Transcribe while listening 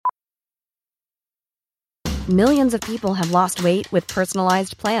Millions of people have lost weight with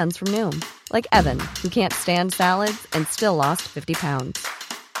personalized plans from Noom. Like Evan, who can't stand salads and still lost 50 pounds.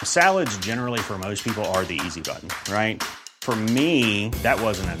 Salads generally for most people are the easy button, right? For me, that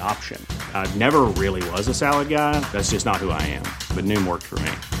wasn't an option. I never really was a salad guy. That's just not who I am. But Noom worked for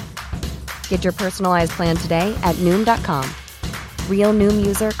me. Get your personalized plan today at Noom.com. Real Noom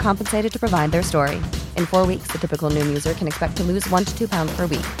user compensated to provide their story. In 4 weeks, the typical Noom user can expect to lose 1 to 2 pounds per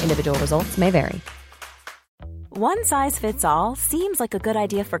week. Individual results may vary. One size fits all seems like a good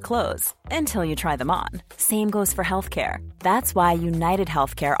idea for clothes until you try them on. Same goes for healthcare. That's why United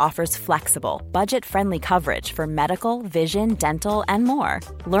Healthcare offers flexible, budget-friendly coverage for medical, vision, dental, and more.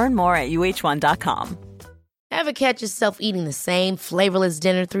 Learn more at uh1.com. Ever catch yourself eating the same flavorless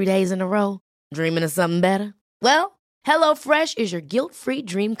dinner 3 days in a row? Dreaming of something better? Well, HelloFresh is your guilt-free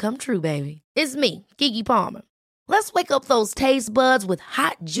dream come true, baby. It's me, Keke Palmer. Let's wake up those taste buds with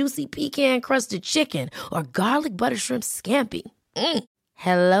hot, juicy pecan-crusted chicken or garlic butter shrimp scampi.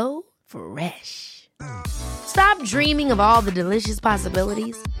 Hello Fresh. Stop dreaming of all the delicious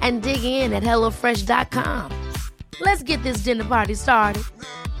possibilities and dig in at HelloFresh.com. Let's get this dinner party started.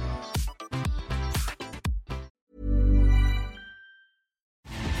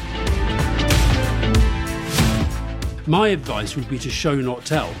 My advice would be to show, not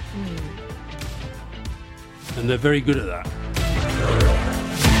tell. And they're very good at that.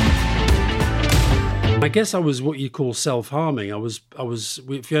 I guess I was what you call self-harming. I was.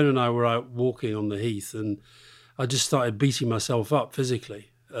 Fiona and I were out walking on the heath, and I just started beating myself up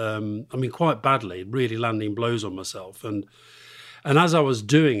physically. Quite badly, really landing blows on myself. And as I was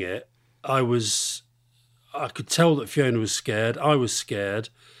doing it, I could tell that Fiona was scared. I was scared,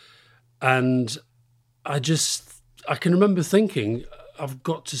 and I can remember thinking, I've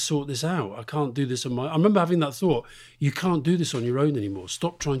got to sort this out. I can't do this on my own. I remember having that thought, you can't do this on your own anymore.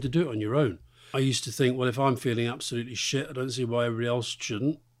 Stop trying to do it on your own. I used to think, well, if I'm feeling absolutely shit, I don't see why everybody else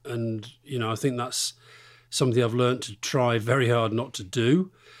shouldn't. And, I think that's something I've learned to try very hard not to do.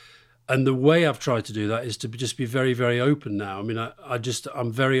 And the way I've tried to do that is to just be very, very open now.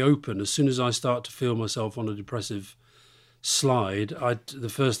 I'm very open. As soon as I start to feel myself on a depressive slide, the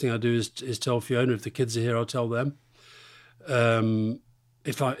first thing I do is tell Fiona. If the kids are here, I'll tell them.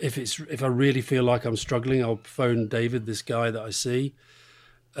 If I really feel like I'm struggling, I'll phone David, this guy that I see.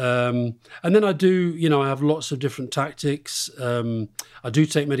 And then I do, I have lots of different tactics. I do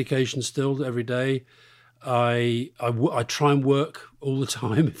take medication still every day. I try and work all the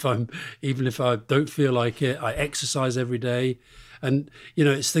time. Even if I don't feel like it, I exercise every day. And,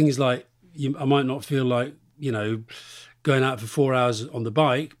 it's things like, I might not feel like, going out for 4 hours on the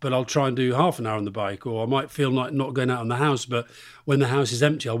bike, but I'll try and do half an hour on the bike. Or I might feel like not going out on the house, but when the house is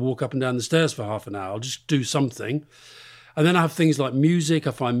empty, I'll walk up and down the stairs for half an hour. I'll just do something. And then I have things like music.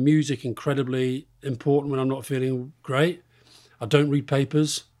 I find music incredibly important when I'm not feeling great. I don't read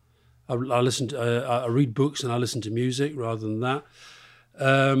papers. I read books and I listen to music rather than that.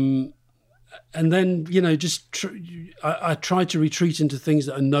 And then, I try to retreat into things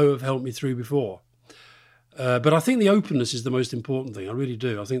that I know have helped me through before. But I think the openness is the most important thing. I really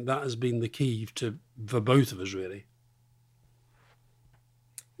do. I think that has been the key for both of us, really.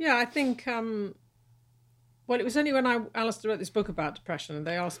 Yeah, I think, it was only when Alastair wrote this book about depression, and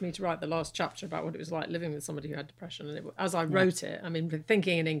they asked me to write the last chapter about what it was like living with somebody who had depression. And as I wrote it,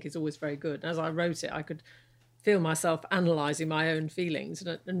 thinking in ink is always very good. And as I wrote it, I could feel myself analysing my own feelings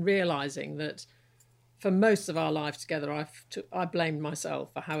and realising that for most of our life together, I blamed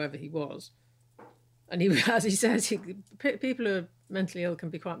myself for however he was. And as he says, people who are mentally ill can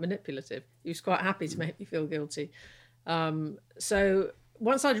be quite manipulative. He was quite happy to make me feel guilty. So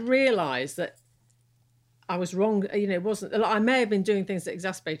once I'd realised that I was wrong, it wasn't. I may have been doing things that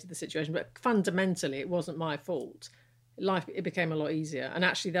exacerbated the situation, but fundamentally it wasn't my fault. It became a lot easier. And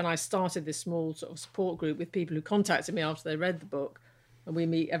actually, then I started this small sort of support group with people who contacted me after they read the book. And we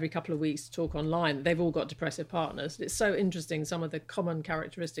meet every couple of weeks to talk online. They've all got depressive partners. It's so interesting, some of the common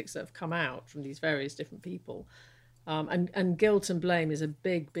characteristics that have come out from these various different people. And guilt and blame is a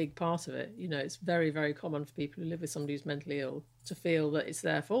big, big part of it. It's very, very common for people who live with somebody who's mentally ill to feel that it's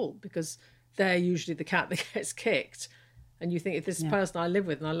their fault because they're usually the cat that gets kicked. And you think, if this person I live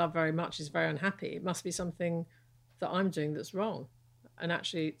with and I love very much is very unhappy, it must be something that I'm doing that's wrong. And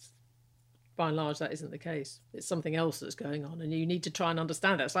actually, by and large, that isn't the case. It's something else that's going on, and you need to try and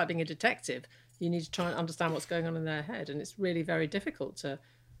understand that. It's like being a detective. You need to try and understand what's going on in their head, and it's really very difficult to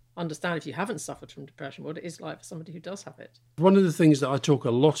understand, if you haven't suffered from depression, what it is like for somebody who does have it. One of the things that I talk a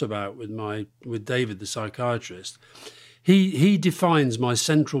lot about with David, the psychiatrist, he defines my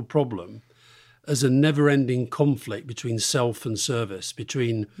central problem as a never-ending conflict between self and service,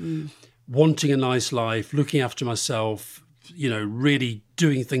 between wanting a nice life, looking after myself, really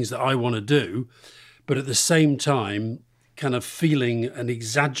doing things that I want to do, but at the same time, kind of feeling an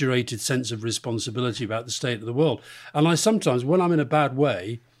exaggerated sense of responsibility about the state of the world. And I sometimes, when I'm in a bad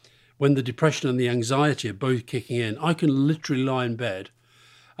way, when the depression and the anxiety are both kicking in, I can literally lie in bed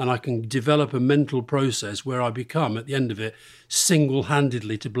and I can develop a mental process where I become, at the end of it,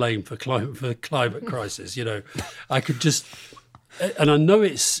 single-handedly to blame for climate crisis. I could just, and I know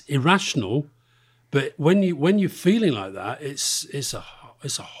it's irrational, but when you're feeling like that, it's a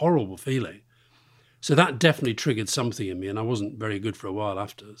horrible feeling. So that definitely triggered something in me, and I wasn't very good for a while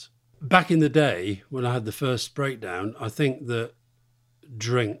afterwards. Back in the day, when I had the first breakdown, I think that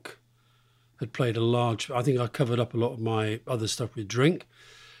drink had played I think I covered up a lot of my other stuff with drink.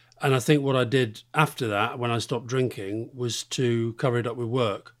 And I think what I did after that, when I stopped drinking, was to cover it up with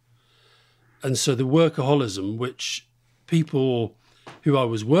work. And so the workaholism, which people who I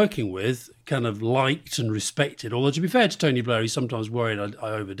was working with kind of liked and respected, although to be fair to Tony Blair, he sometimes worried I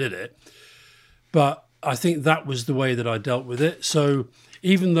overdid it. But I think that was the way that I dealt with it. So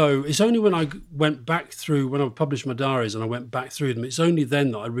even though it's only when I went back through, when I published my diaries and I went back through them, it's only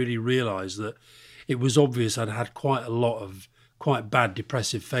then that I really realised that it was obvious I'd had quite a lot of quite bad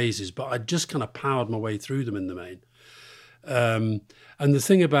depressive phases, but I just kind of powered my way through them in the main. And the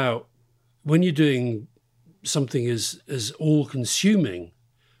thing about when you're doing something as all-consuming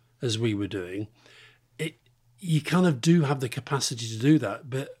as we were doing, you kind of do have the capacity to do that.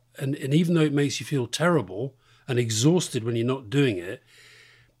 But and even though it makes you feel terrible and exhausted when you're not doing it,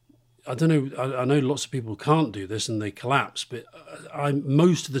 I don't know. I know lots of people can't do this and they collapse, but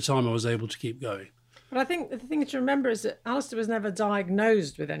most of the time I was able to keep going. But I think the thing to remember is that Alastair was never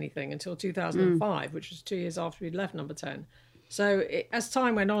diagnosed with anything until 2005, which was 2 years after he'd left Number 10. So as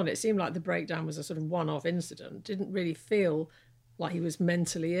time went on, it seemed like the breakdown was a sort of one-off incident. Didn't really feel like he was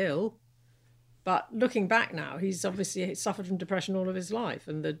mentally ill. But looking back now, he's obviously suffered from depression all of his life.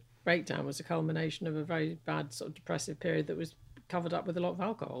 And the breakdown was a culmination of a very bad sort of depressive period that was covered up with a lot of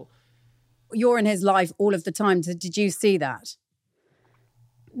alcohol. You're in his life all of the time. So did you see that?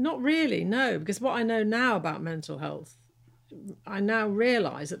 Not really, no, because what I know now about mental health, I now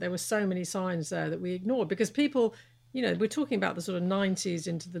realise that there were so many signs there that we ignored because people, we're talking about the sort of 90s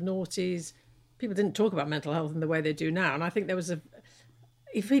into the noughties. People didn't talk about mental health in the way they do now. And I think there was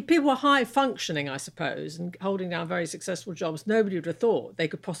if people were high functioning, I suppose, and holding down very successful jobs, nobody would have thought they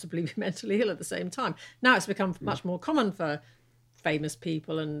could possibly be mentally ill at the same time. Now it's become much more common for famous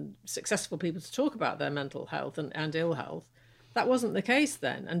people and successful people to talk about their mental health and ill health. That wasn't the case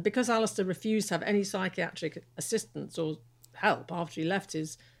then. And because Alastair refused to have any psychiatric assistance or help after he left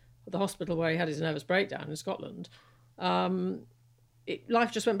the hospital where he had his nervous breakdown in Scotland,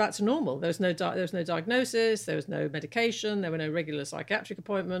 life just went back to normal. There was no diagnosis, there was no medication, there were no regular psychiatric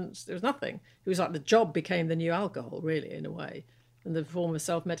appointments, there was nothing. It was like the job became the new alcohol, really, in a way, and the form of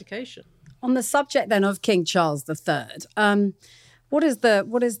self-medication. On the subject then of King Charles III, what is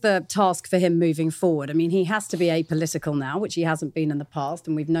the task for him moving forward? I mean, he has to be apolitical now, which he hasn't been in the past,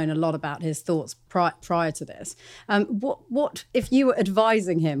 and we've known a lot about his thoughts prior to this. What if you were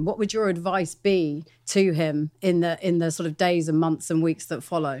advising him? What would your advice be to him in the sort of days and months and weeks that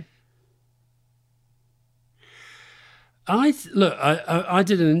follow? I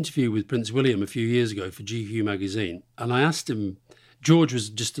did an interview with Prince William a few years ago for GQ magazine, and I asked him. George was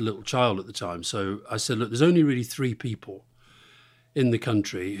just a little child at the time, so I said, look, there's only really three people in the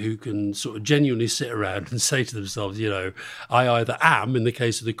country who can sort of genuinely sit around and say to themselves, I either am, in the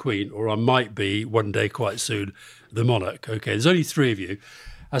case of the Queen, or I might be one day quite soon, the monarch. Okay, there's only three of you.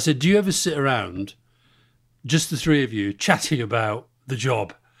 I said, do you ever sit around, just the three of you, chatting about the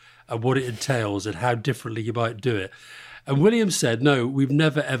job and what it entails and how differently you might do it? And William said, no, we've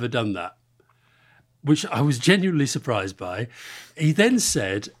never, ever done that, which I was genuinely surprised by. He then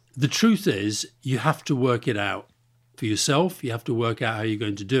said, the truth is you have to work it out for yourself. You have to work out how you're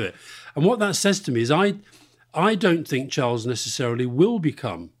going to do it. And what that says to me is I don't think Charles necessarily will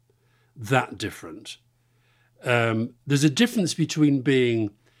become that different. There's a difference between being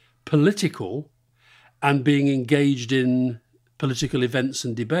political and being engaged in political events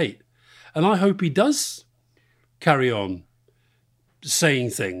and debate. And I hope he does carry on saying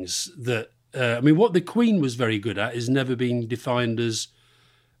things that, what the Queen was very good at is never being defined as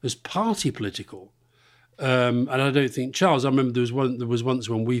party political. And I don't think Charles, I remember there was once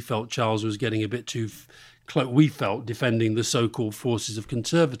when we felt Charles was getting a bit too close, we felt defending the so-called forces of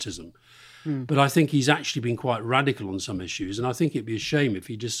conservatism. But I think he's actually been quite radical on some issues, and I think it'd be a shame if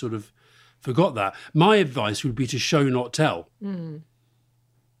he just sort of forgot that. My advice would be to show, not tell. And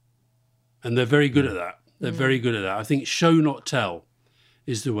they're very good at that. They're very good at that. I think show, not tell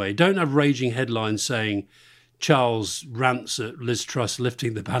is the way. Don't have raging headlines saying Charles rants at Liz Truss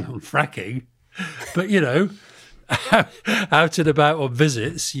lifting the ban on fracking. But, out and about on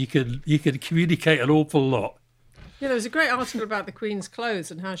visits, you can communicate an awful lot. Yeah, there was a great article about the Queen's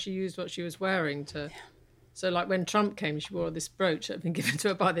clothes and how she used what she was wearing to... So, like, when Trump came, she wore this brooch that had been given to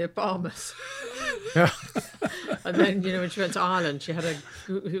her by the Obamas. And then, when she went to Ireland, she had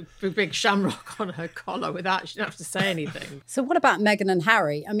a big shamrock on her collar with that. She didn't have to say anything. So what about Meghan and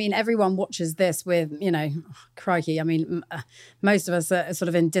Harry? I mean, everyone watches this with, crikey. I mean, most of us are sort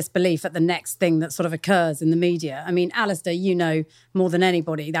of in disbelief at the next thing that sort of occurs in the media. I mean, Alastair, you know more than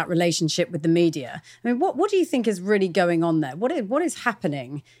anybody that relationship with the media. I mean, what do you think is really going on there? What is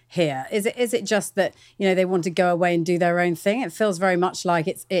happening here? Is it just that, they want to go away and do their own thing? It feels very much like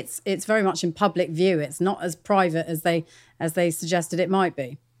it's very much in public view. It's not as private as they suggested it might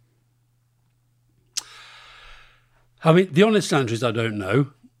be. I mean, the honest answer is I don't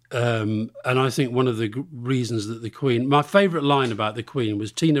know. And I think one of the reasons that the Queen... My favourite line about the Queen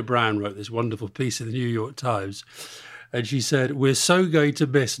was Tina Brown wrote this wonderful piece in the New York Times, and she said, "We're so going to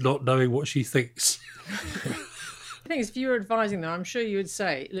miss not knowing what she thinks." The thing is, if you were advising them, I'm sure you would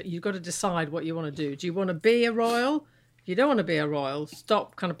say, look, you've got to decide what you want to do. Do you want to be a royal? If you don't want to be a royal,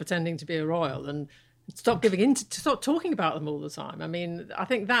 stop kind of pretending to be a royal and stop stop talking about them all the time. I mean, I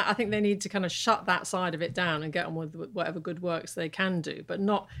think they need to kind of shut that side of it down and get on with whatever good works they can do, but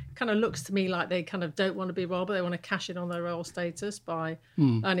not kind of looks to me like they kind of don't want to be royal, but they want to cash in on their royal status by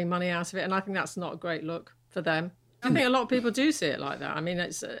earning money out of it. And I think that's not a great look for them. I think a lot of people do see it like that. I mean,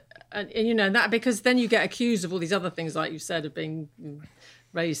 it's, and that because then you get accused of all these other things, like you said, of being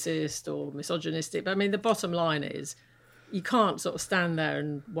racist or misogynistic. But I mean, the bottom line is, you can't sort of stand there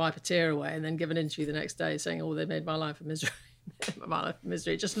and wipe a tear away and then give an interview the next day saying, "Oh, they made my life a misery." My life a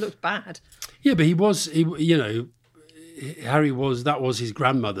misery. It just looked bad. Yeah, but Harry was, that was his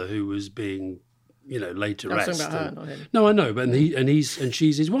grandmother who was being, laid to rest. I'm talking about her, not him. No, I know, but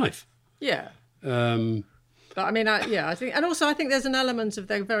she's his wife. Yeah. But I mean, I think, and also I think there's an element of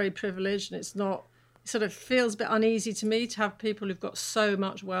they're very privileged, and it's not. It sort of feels a bit uneasy to me to have people who've got so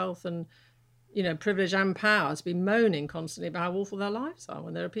much wealth and, privilege and power to be moaning constantly about how awful their lives are,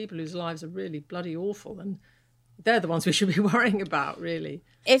 when there are people whose lives are really bloody awful, and they're the ones we should be worrying about, really.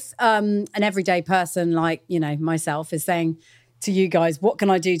 If an everyday person like, myself is saying to you guys, what can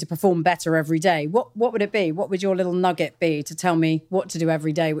I do to perform better every day? What would it be? What would your little nugget be to tell me what to do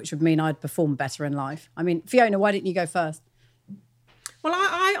every day, which would mean I'd perform better in life? I mean, Fiona, why didn't you go first? Well,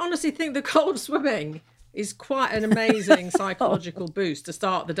 I honestly think the cold swimming is quite an amazing psychological boost to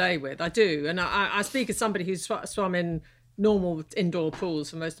start the day with. I do. And I speak as somebody who's swum in normal indoor pools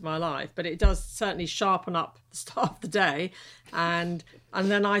for most of my life, but it does certainly sharpen up the start of the day. And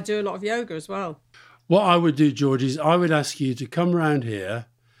then I do a lot of yoga as well. What I would do, George, is I would ask you to come round here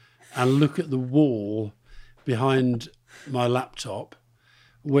and look at the wall behind my laptop,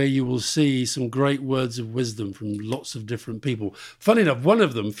 where you will see some great words of wisdom from lots of different people. Funny enough, one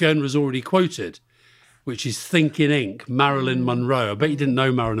of them Fiona has already quoted, which is Think in Ink, Marilyn Monroe. I bet you didn't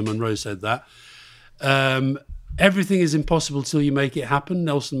know Marilyn Monroe said that. Everything is impossible till you make it happen,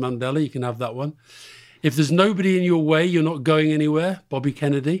 Nelson Mandela. You can have that one. If there's nobody in your way, you're not going anywhere, Bobby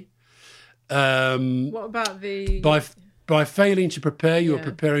Kennedy. What about the... By failing to prepare, you are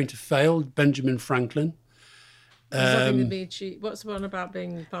preparing to fail, Benjamin Franklin. What's the one about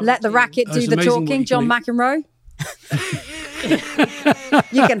being... Let the racket do the talking, John McEnroe.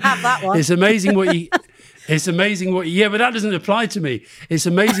 You can have that one. It's amazing what you... Yeah, but that doesn't apply to me. It's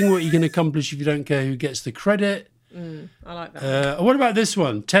amazing what you can accomplish if you don't care who gets the credit. I like that. What about this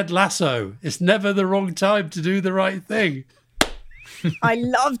one? Ted Lasso. It's never the wrong time to do the right thing. I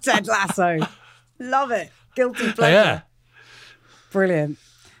love Ted Lasso. Love it. Guilty pleasure. Yeah. Brilliant.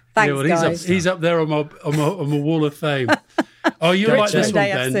 Thanks, guys. He's up there on my wall of fame. Oh, you like this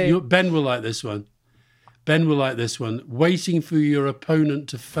one, Ben? Ben will like this one. Ben will like this one. Waiting for your opponent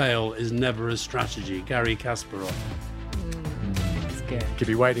to fail is never a strategy. Gary Kasparov. That's good. Could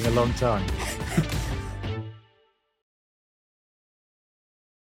be waiting a long time.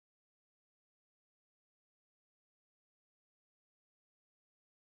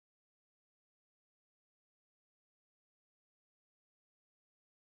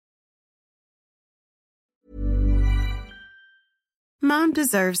 Mom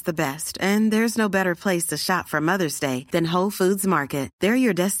deserves the best, and there's no better place to shop for Mother's Day than Whole Foods Market. They're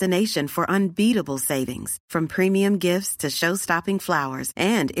your destination for unbeatable savings, from premium gifts to show-stopping flowers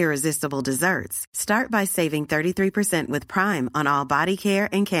and irresistible desserts. Start by saving 33% with Prime on all body care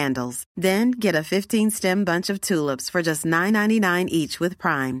and candles. Then get a 15-stem bunch of tulips for just $9.99 each with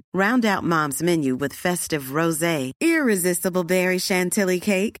Prime. Round out Mom's menu with festive rosé, irresistible berry chantilly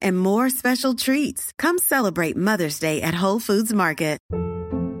cake, and more special treats. Come celebrate Mother's Day at Whole Foods Market.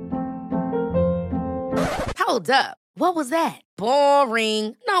 Hold up. What was that?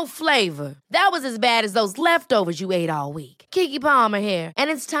 Boring. No flavor. That was as bad as those leftovers you ate all week. Keke Palmer here, and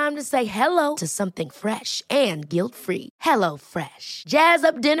it's time to say hello to something fresh and guilt-free. Hello Fresh. Jazz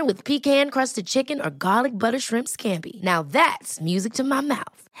up dinner with pecan-crusted chicken or garlic butter shrimp scampi. Now that's music to my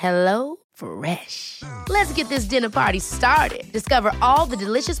mouth. Hello Fresh. Let's get this dinner party started. Discover all the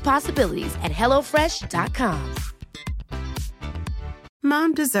delicious possibilities at HelloFresh.com.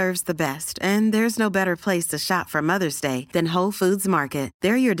 Mom deserves the best, and there's no better place to shop for Mother's Day than Whole Foods Market.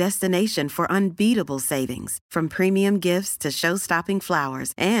 They're your destination for unbeatable savings, from premium gifts to show-stopping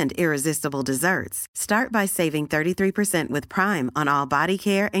flowers and irresistible desserts. Start by saving 33% with Prime on all body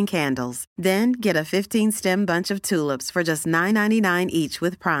care and candles. Then get a 15-stem bunch of tulips for just $9.99 each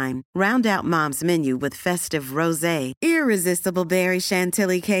with Prime. Round out Mom's menu with festive rosé, irresistible berry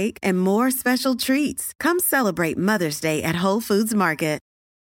chantilly cake, and more special treats. Come celebrate Mother's Day at Whole Foods Market.